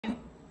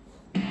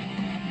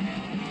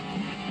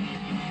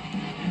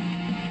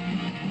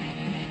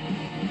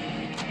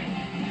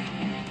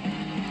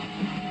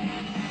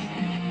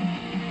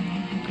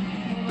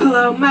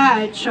Below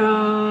my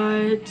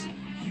chart,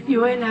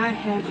 you and I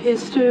have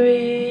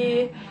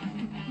history.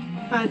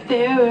 My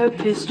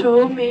therapist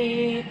told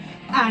me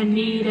I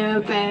need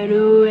a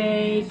better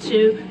way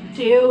to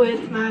deal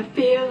with my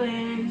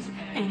feelings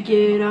and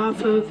get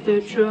off of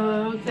the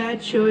drug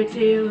that you're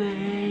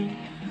dealing.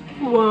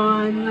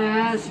 One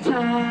last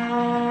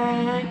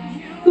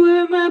time, you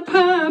were my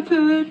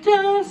papa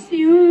dose,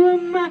 you were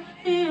my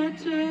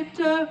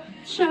antidote.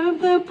 Shove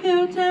the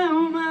pill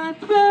down my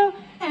throat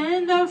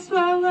and I'll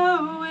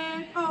swallow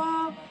it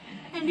all.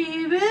 And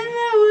even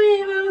though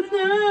we both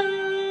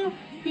know,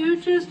 you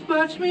just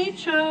watch me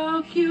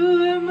choke. You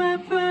were my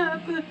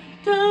papa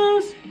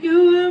dose,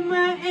 you were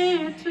my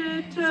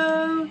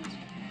antidote.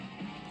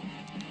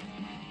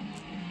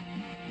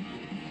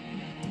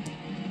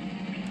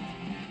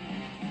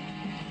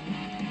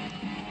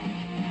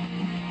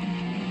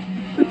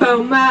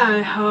 About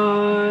my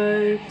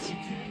heart,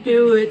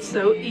 do it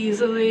so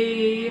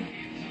easily.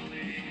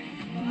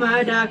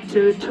 My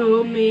doctor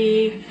told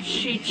me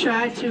she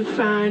tried to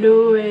find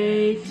a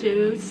way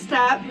to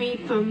stop me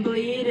from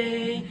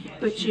bleeding,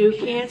 but you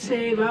can't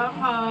save a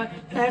heart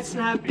that's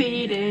not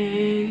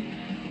beating.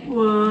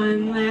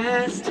 One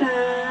last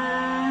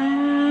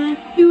time,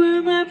 you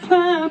were my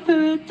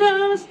papa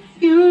dose,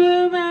 you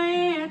were my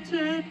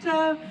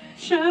antidote.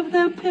 Shove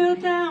the pill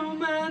down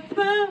my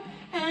throat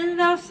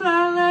and I'll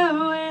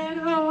swallow it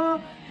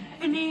whole.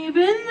 And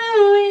even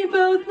though we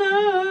both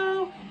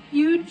know,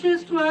 you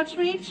just watch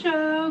me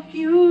choke.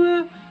 You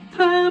were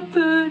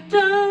papa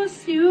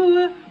dose, you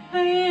were my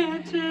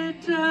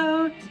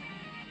antidote.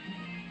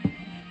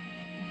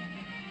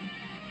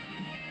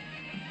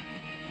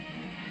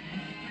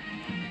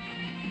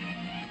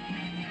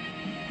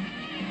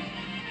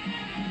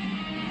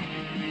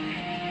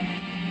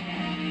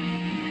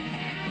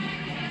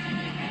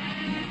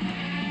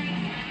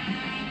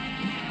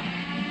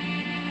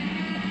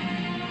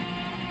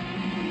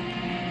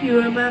 You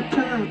were my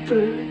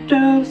papa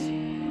dose,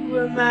 you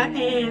were my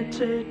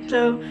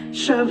antidote.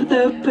 Shove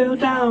the pill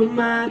down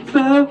my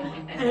throat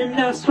and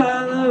I'll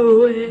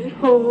swallow it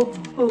whole.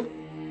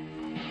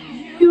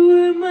 You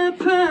were my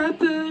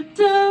papa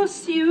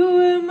dose, you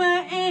were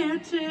my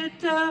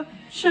antidote.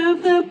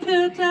 Shove the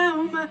pill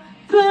down my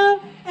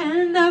throat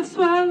and I'll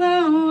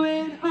swallow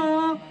it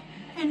whole.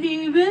 And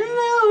even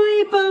though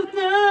we both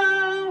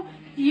know,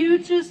 you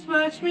just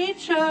watch me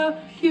choke.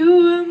 You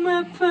were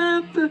my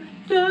papa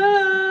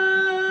dose.